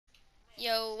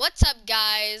Yo, what's up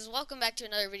guys? Welcome back to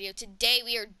another video. Today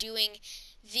we are doing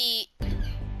the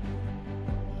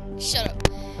Shut up.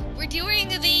 We're doing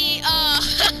the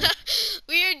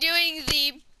we are doing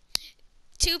the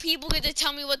two people get to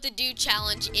tell me what to do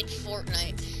challenge in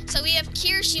Fortnite. So we have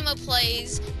Kirishima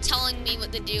Plays telling me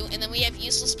what to do, and then we have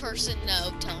Useless Person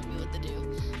No telling me what to do.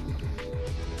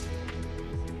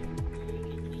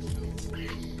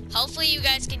 Hopefully you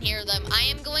guys can hear them. I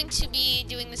am going to be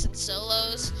doing this in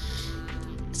solos.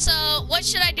 So, what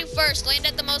should I do first? Land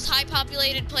at the most high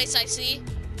populated place I see?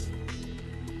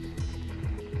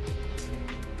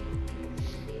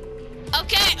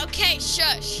 Okay,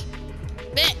 shush.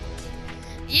 Bit.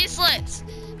 Useless.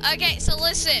 Okay, so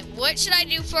listen, what should I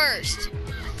do first?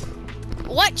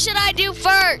 What should I do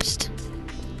first?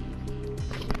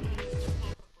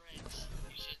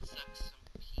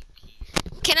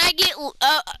 Can I get,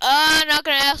 I'm not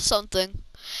gonna ask something.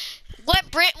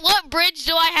 What bridge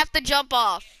do I have to jump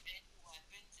off?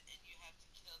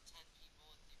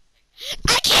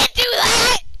 I can't do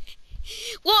that!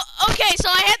 Well, okay, so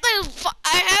I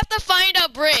have to find a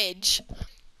bridge.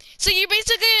 So you're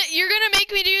gonna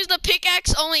make me use the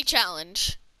pickaxe only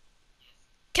challenge.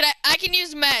 I can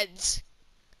use meds.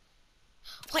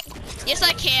 Wait, yes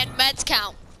I can, meds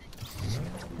count.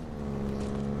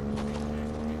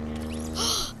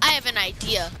 I have an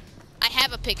idea. I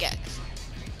have a pickaxe.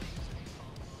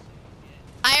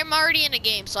 I am already in a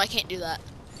game, so I can't do that.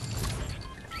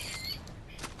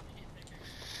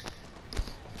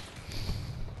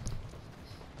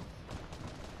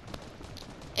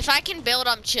 If I can build,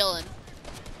 I'm chilling.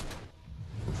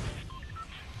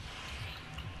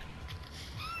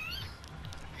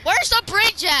 Where's the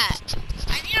bridge at?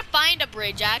 I need to find a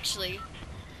bridge, actually.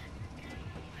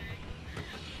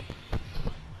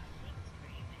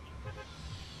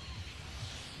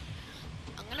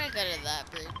 I'm gonna go to that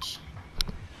bridge.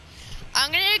 I'm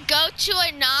gonna go to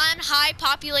a non-high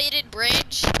populated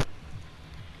bridge.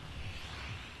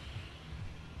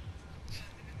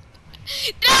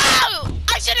 No!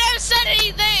 I shouldn't have said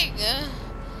anything!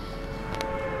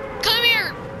 Come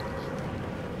here!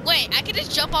 Wait, I can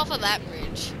just jump off of that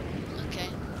bridge. Okay.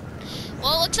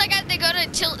 Well, it looks like I have to go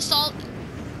to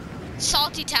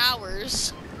Salty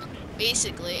Towers,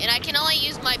 basically. And I can only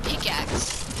use my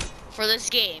pickaxe for this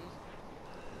game.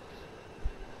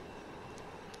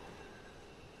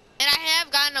 And I have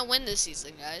gotten a win this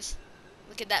season, guys.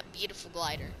 Look at that beautiful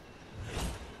glider.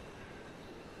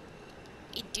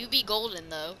 It do be golden,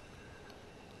 though.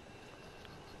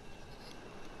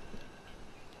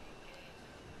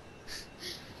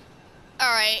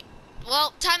 Alright.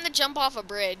 Well, time to jump off a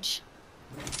bridge.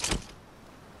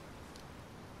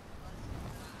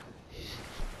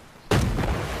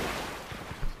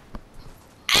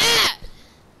 Ah!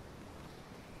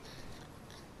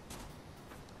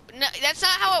 No, that's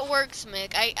not how it works,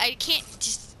 Mick. I can't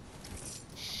just...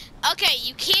 Okay,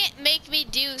 you can't make me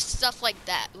do stuff like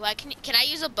that. Can I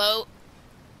use a boat?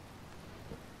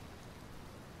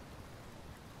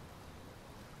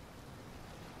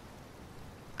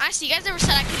 Honestly, you guys never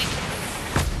said I couldn't.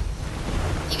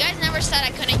 You guys never said I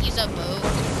couldn't use a boat.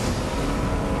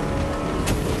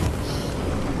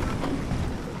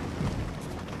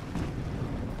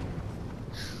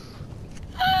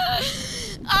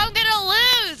 I'm gonna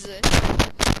lose.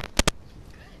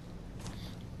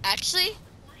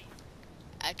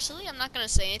 Actually, I'm not gonna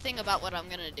say anything about what I'm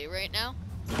gonna do right now.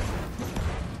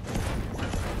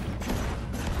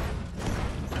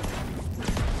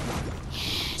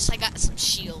 Yes, I got some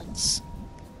shields.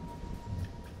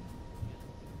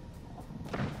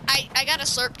 I got a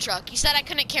slurp truck. You said I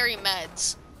couldn't carry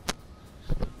meds.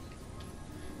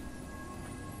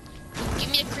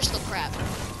 Give me a crystal crab.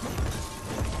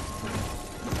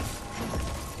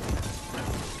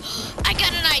 I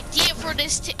got an idea for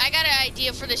this. I got an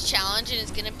idea for this challenge, and it's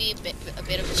gonna be a bit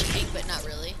of cheating, but not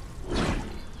really.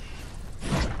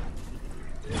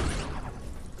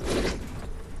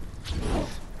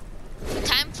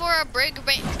 Time for a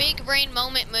big brain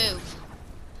moment move.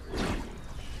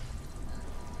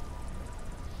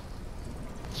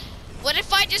 What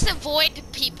if I just avoid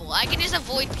people? I can just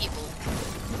avoid people.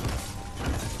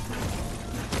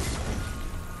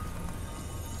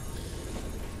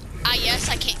 Ah, yes,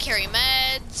 I can't carry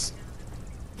meds.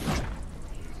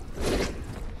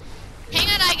 Hang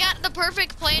on, I got the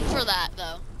perfect plan for that,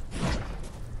 though.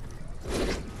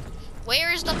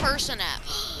 Where is the person at?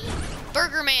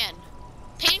 Burger Man.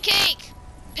 Pancake!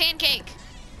 Pancake!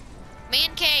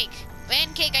 Mancake!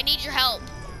 Mancake, I need your help.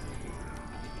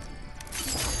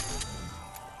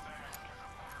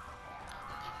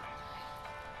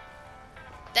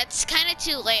 That's kind of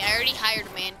too late. I already hired a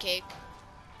Mancake.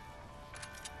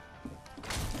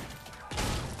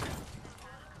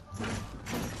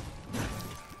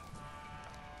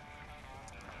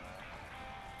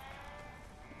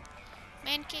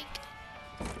 Pancake.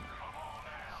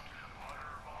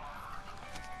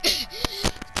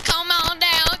 Come on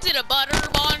down to the butter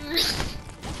barn.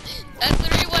 That's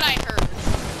literally what I heard.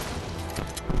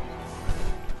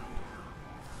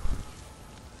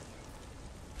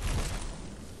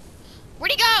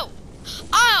 Where'd he go?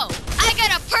 Oh, I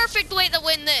got a perfect way to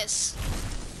win this.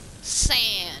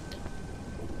 Sand.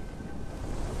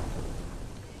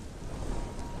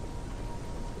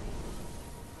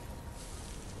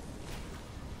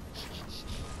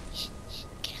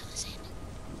 Get out of the sand.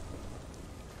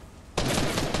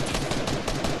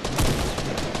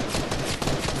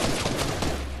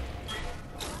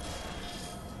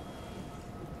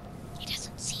 He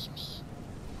doesn't see me.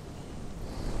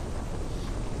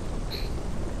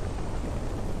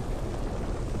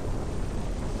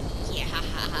 Yeah,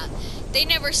 they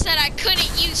never said I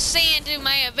couldn't use sand to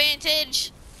my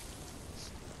advantage.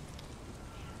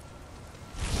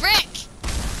 Frick!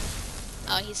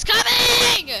 Oh, he's coming!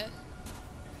 I'm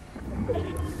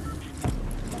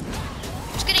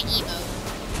just gonna emote.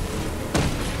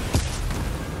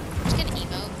 I'm just gonna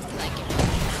emote because I can.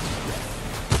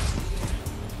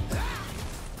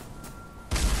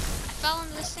 I fell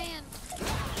into the sand.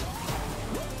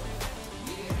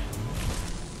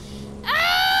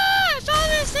 Ah! I fell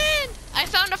into the sand! I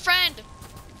found a friend.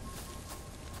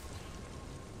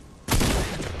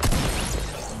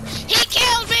 He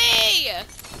killed me!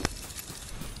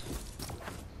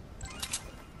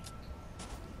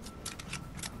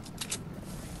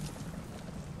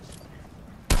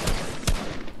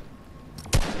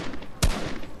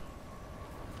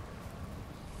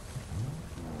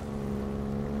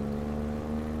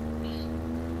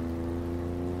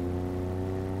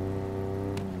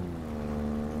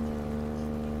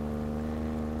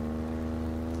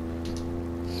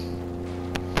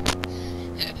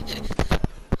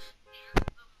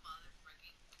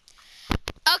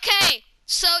 Okay,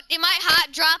 so am I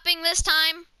hot dropping this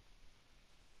time?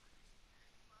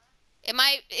 Am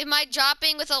I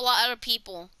dropping with a lot of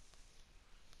people?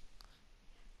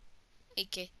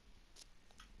 Okay.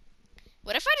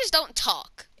 What if I just don't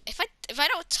talk? If I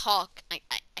don't talk, I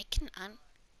can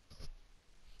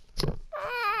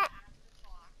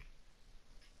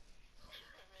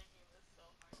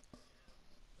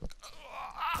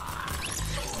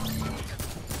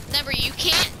Remember, you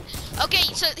can't.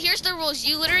 Okay, so here's the rules.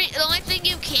 You literally, the only thing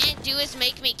you can't do is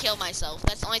make me kill myself.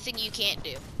 That's the only thing you can't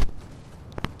do.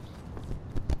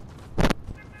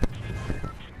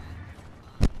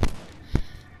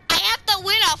 I have to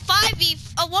win a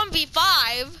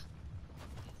 1v5.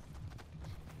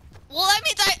 Well, that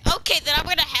means okay, then I'm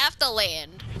gonna have to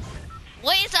land.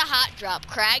 What is a hot drop?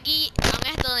 Craggy? I'm gonna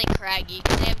have to land Craggy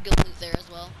because they have good loot there as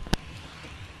well.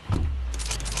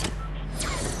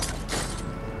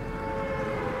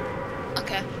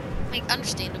 Okay,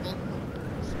 understandable.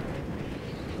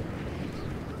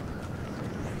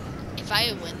 If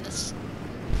I win this.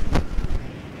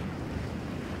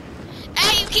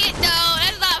 Hey, you can't, no,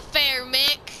 that's not fair,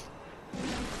 Mick.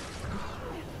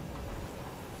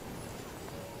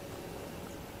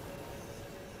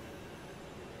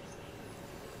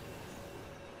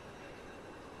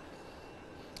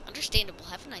 Understandable,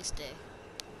 have a nice day.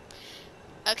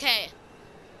 Okay.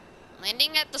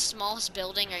 Landing at the smallest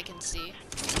building I can see.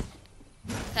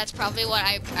 That's probably what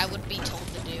I would be told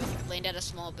to do. Land at a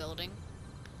small building.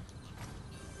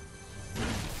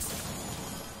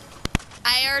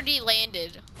 I already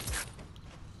landed.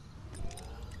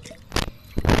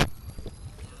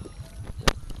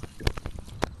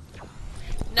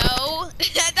 No, that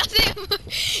it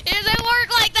doesn't work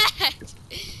like that.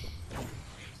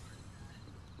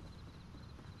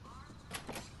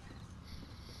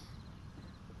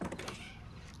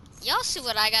 Y'all see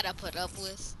what I gotta put up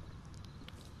with.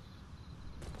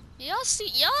 Y'all see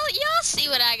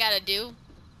what I gotta do.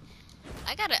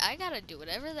 I gotta do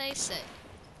whatever they say.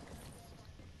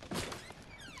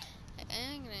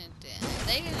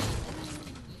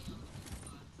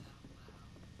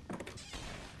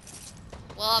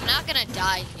 Well, I'm not gonna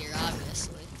die here,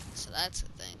 obviously. So that's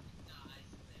the thing.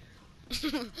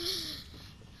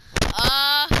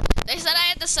 They said I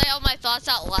had to say all my thoughts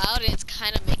out loud, and it's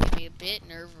kind of making me a bit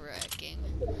nerve-wracking.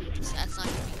 So that's not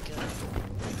gonna be good.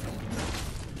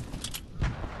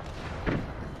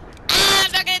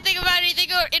 I'm not gonna think about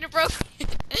anything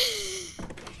inappropriate.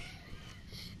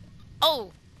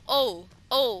 Oh,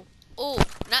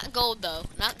 not gold though,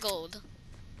 not gold.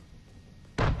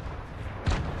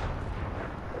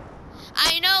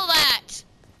 I know that.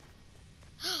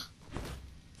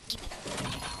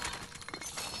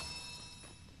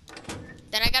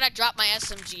 Then I gotta drop my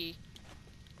SMG.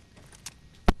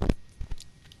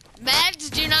 Meds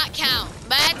do not count.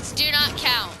 Meds do not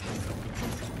count.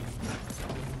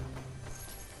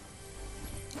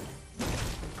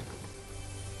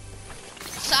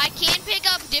 So I can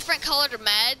pick up different colored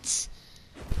meds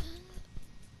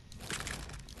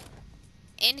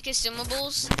and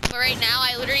consumables, but right now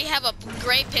I literally have a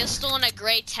gray pistol and a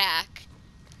gray tack.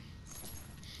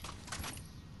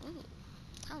 Ooh,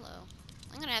 hello.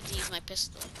 I'm gonna have to use my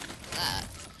pistol for that.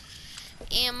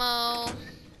 Ammo.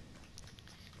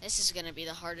 This is gonna be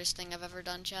the hardest thing I've ever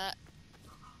done, chat.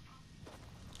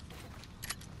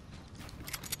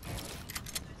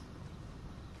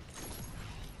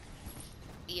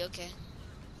 Be okay.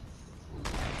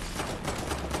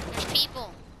 There's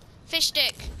people. Fish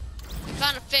stick. I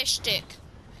found a fish stick.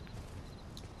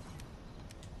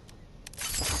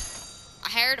 I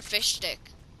hired a fish stick.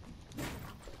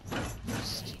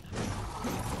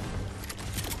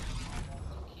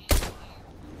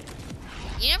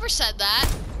 You never said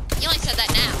that. You only said that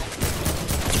now.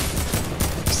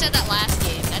 You said that last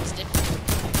game. That's different.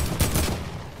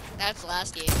 That's the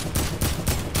last game.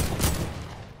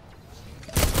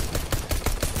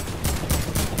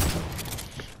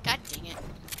 God dang it.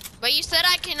 But you said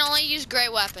I can only use gray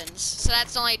weapons, so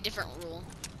that's only a different rule.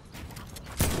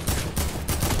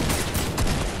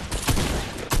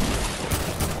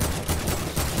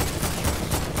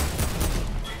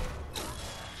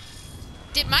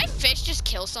 Did my fish just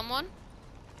kill someone?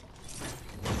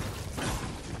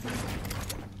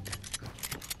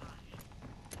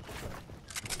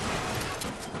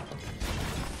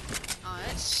 Oh,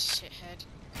 that's shithead.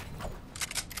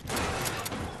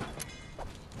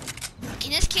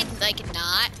 Can this kid, like,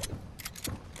 not?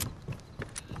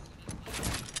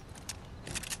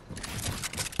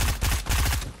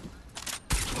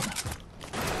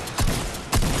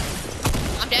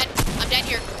 I'm dead. I'm dead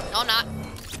here. No, I'm not.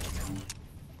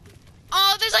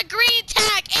 Oh, there's a green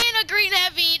tack and a green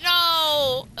heavy.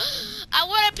 No. I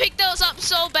want to pick those up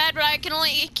so bad, but I can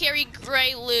only carry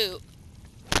gray loot.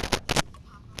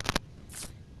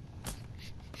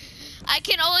 I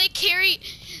can only carry,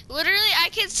 literally, I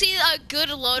can see a good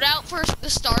loadout for the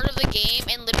start of the game,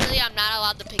 and literally, I'm not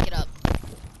allowed to pick it up.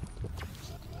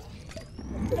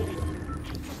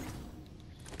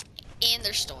 And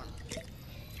there's storm.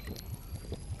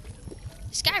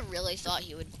 This guy really thought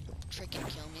he would freaking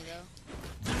kill me, though.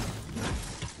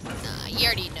 Nah, you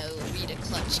already know we the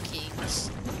Clutch Kings.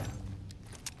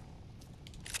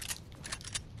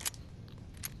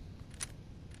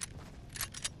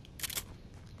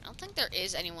 I don't think there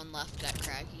is anyone left at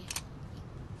Craggy.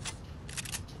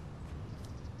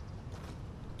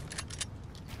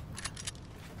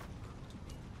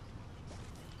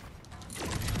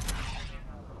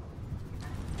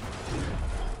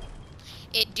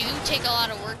 It do take a lot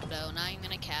of work though, not even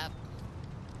gonna cap.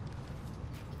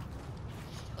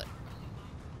 But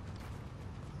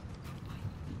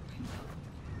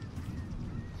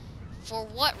for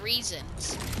what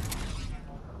reasons?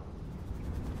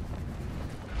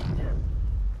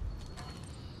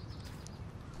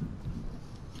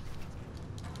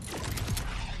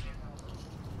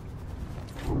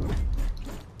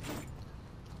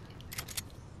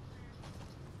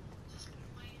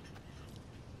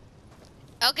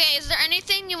 Okay, is there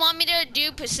anything you want me to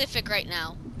do Pacific right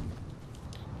now?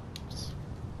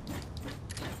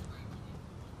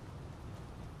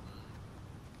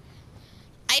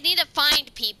 I need to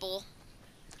find people.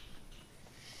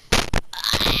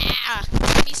 Ah,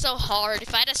 it'd be so hard.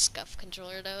 If I had a scuff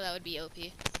controller though, that would be OP.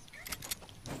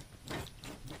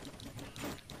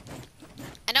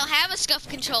 I don't have a scuff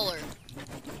controller.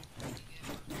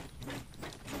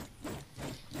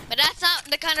 But that's not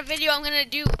the kind of video I'm gonna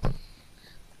do.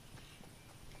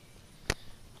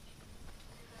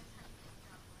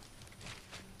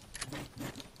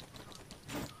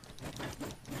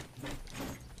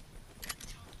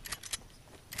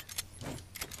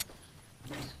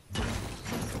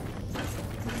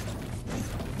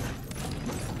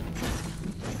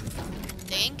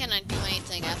 They ain't gonna do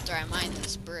anything after I mine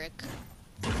this brick.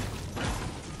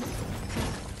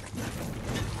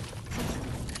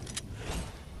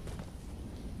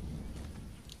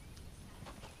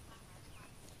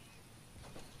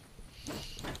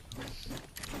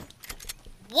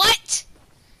 What?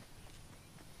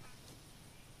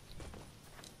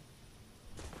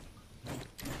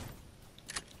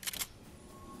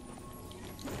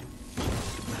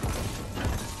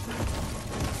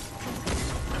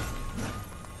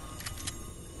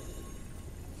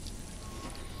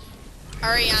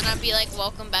 Ariana be like,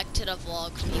 welcome back to the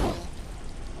vlog, people.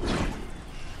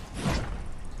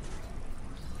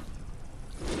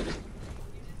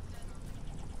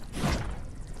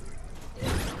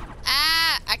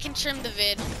 Ah, I can trim the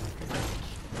vid.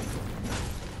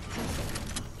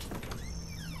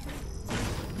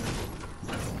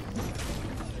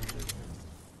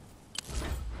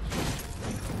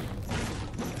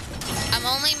 I'm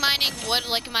only mining wood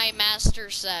like my master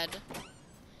said.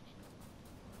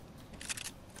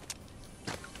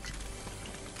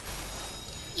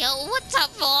 Yo, what's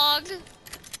up, vlog?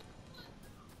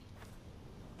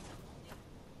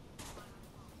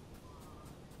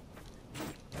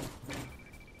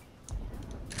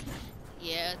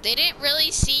 Yeah, they didn't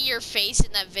really see your face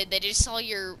in that vid. They just saw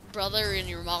your brother and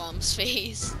your mom's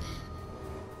face.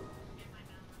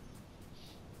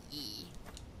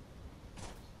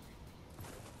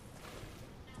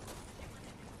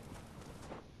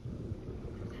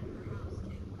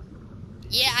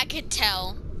 Yeah, I could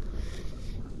tell.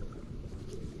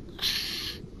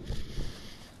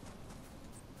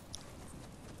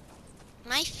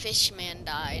 My fishman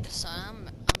died, so I'm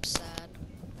sad.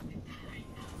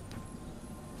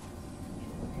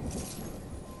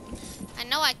 I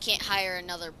know I can't hire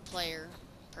another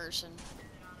person.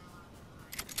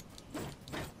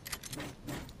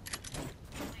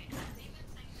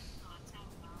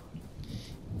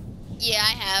 Yeah,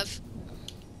 I have.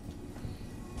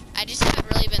 I just haven't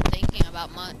really been thinking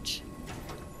about much.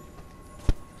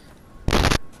 I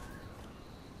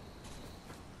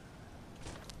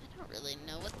don't really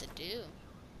know what to do.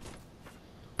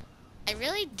 I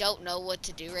really don't know what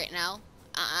to do right now.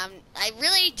 I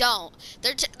really don't.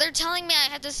 They're telling me I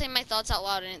have to say my thoughts out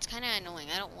loud, and it's kind of annoying.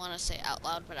 I don't want to say it out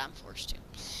loud, but I'm forced to.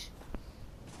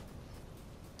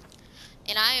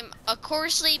 And I am, of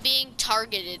coursely, being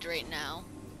targeted right now.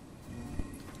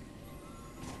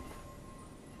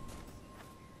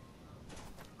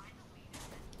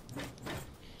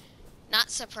 Not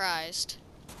surprised.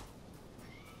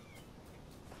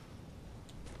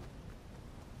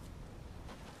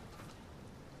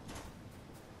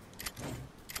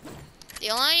 The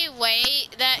only way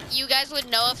that you guys would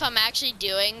know if I'm actually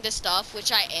doing the stuff,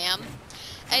 which I am,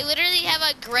 I literally have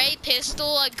a gray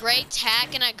pistol, a gray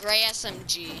tac, and a gray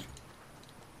SMG.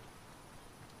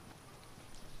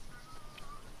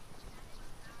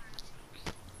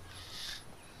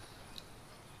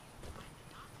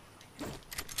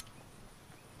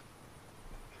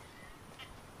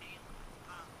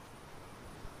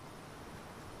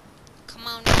 Come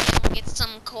on down, get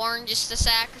some corn just to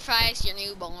sacrifice your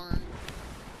newborn.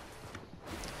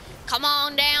 Come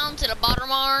on down to the butter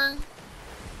barn.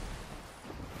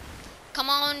 Come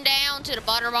on down to the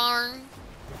butter barn.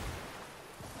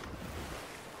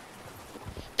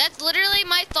 That's literally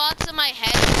my thoughts in my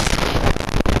head.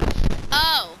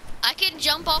 Oh, I can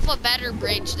jump off a better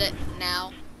bridge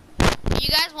now. You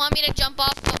guys want me to jump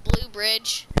off a blue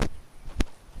bridge?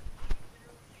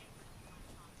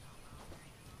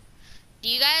 Do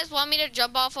you guys want me to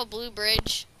jump off a blue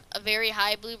bridge? A very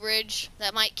high blue bridge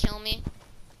that might kill me?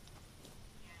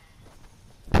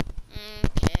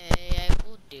 Okay, I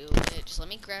will do it. Just let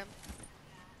me grab.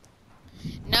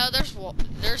 No,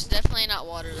 there's definitely not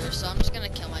water there, so I'm just gonna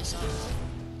kill myself.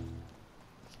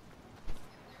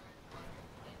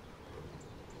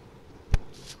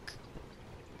 Fuck.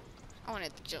 I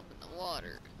wanted to jump in the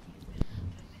water.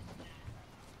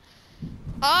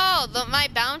 Oh, my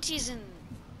bounty's in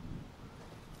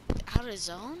out of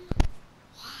zone?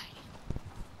 Why?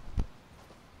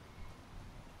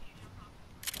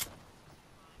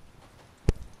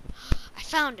 I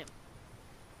found him.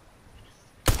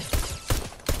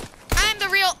 I'm the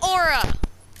real Aura.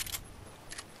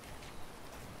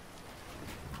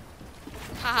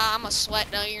 Haha, I'm a sweat.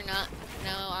 No, you're not.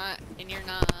 No, and you're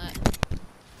not.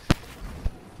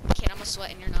 Kid, I'm a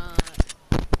sweat and you're not.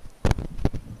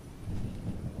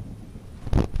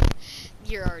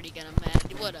 You're already gonna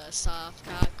mad. What a soft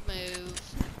cock move.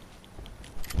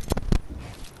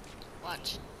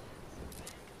 Watch.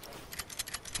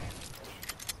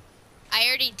 I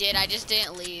already did, I just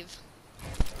didn't leave.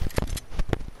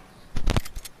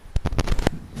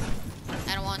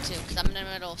 I don't want to, because I'm in the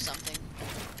middle of something.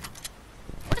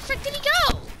 Where the frick did he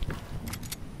go?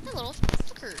 That little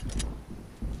fucker.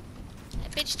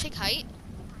 That bitch take height.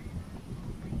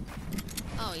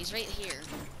 Oh, he's right here.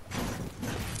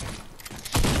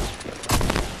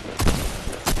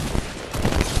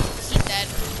 He's dead.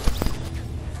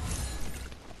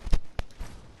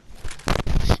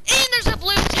 And there's a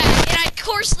blue tag, and of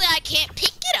course I can't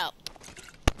pick it up.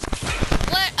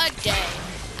 What a day.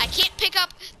 I can't pick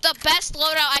up the best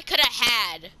loadout I could have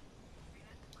had.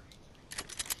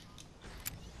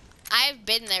 I've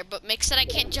been there, but Mick said I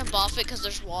can't jump off it because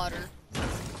there's water.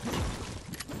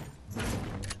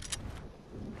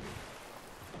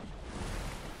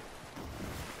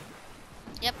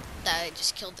 Yep, I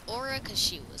just killed the aura because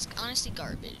she was honestly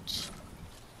garbage.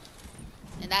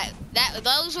 And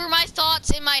those were my thoughts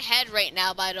in my head right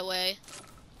now, by the way.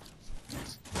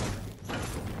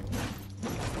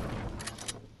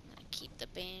 I keep the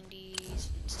bandies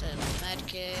instead of the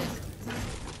medkit.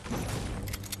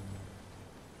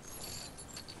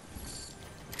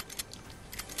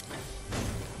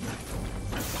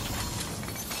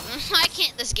 Why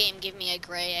can't this game give me a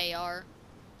gray AR?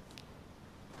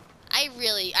 I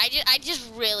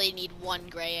just really need one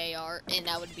gray AR, and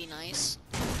that would be nice.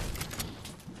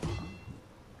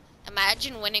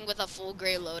 Imagine winning with a full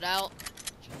gray loadout.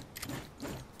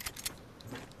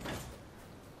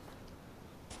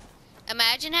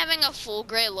 Imagine having a full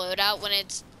gray loadout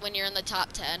when you're in the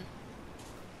top 10.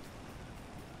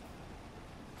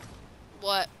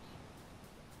 What?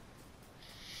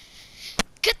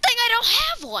 Good thing I don't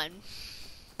have one.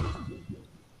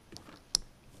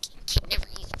 Can't never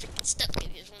use freaking stuff. They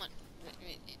just want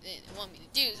me to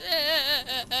do. I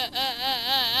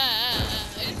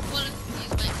just want to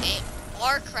use my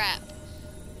AR crap.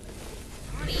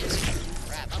 I want to use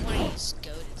crap. I want to use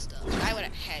goated stuff. I would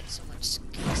have had so much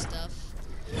good stuff.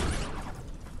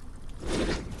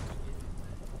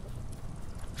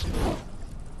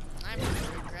 I'm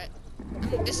gonna regret.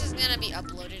 This is gonna be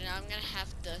uploaded, and I'm gonna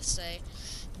have to say,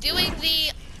 doing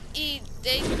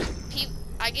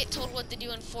I get told what to do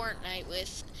in Fortnite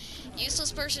with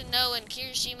useless person no and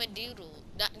Kirishima Doodle,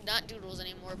 not Doodles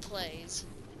anymore, plays.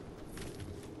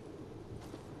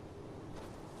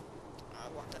 I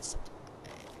want that stuff.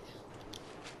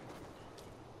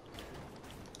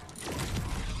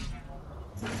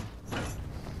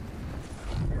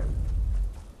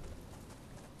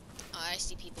 I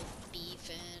see people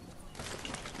beefing.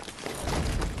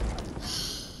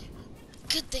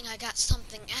 Good thing I got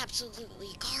something absolutely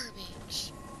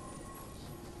garbage.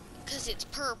 Because it's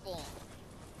purple.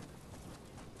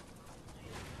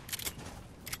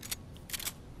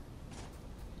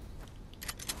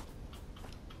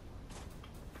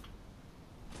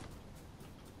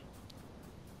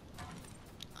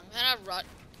 I'm gonna rush.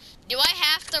 Do I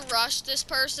have to rush this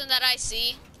person that I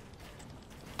see?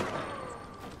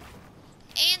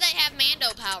 And I have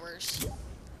Mando powers.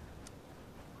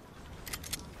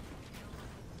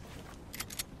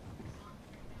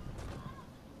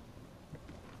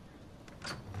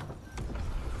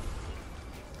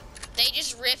 They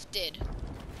just rifted.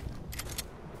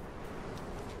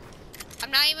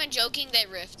 I'm not even joking, they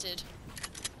rifted.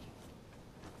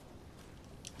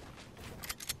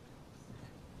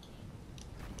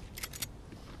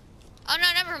 Oh no,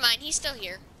 never mind, he's still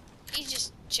here. He's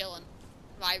just chilling,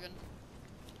 vibing.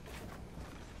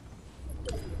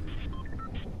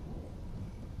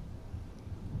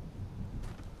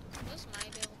 Those my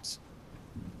builds.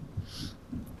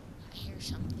 I hear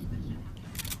something.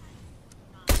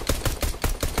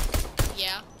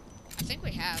 Yeah, I think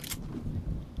we have.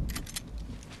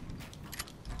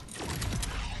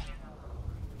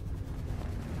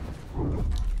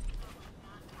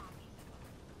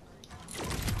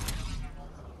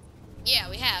 Yeah,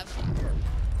 we have.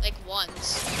 Like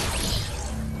once.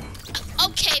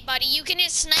 Okay, buddy, you can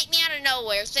just snipe me out of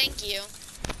nowhere. Thank you.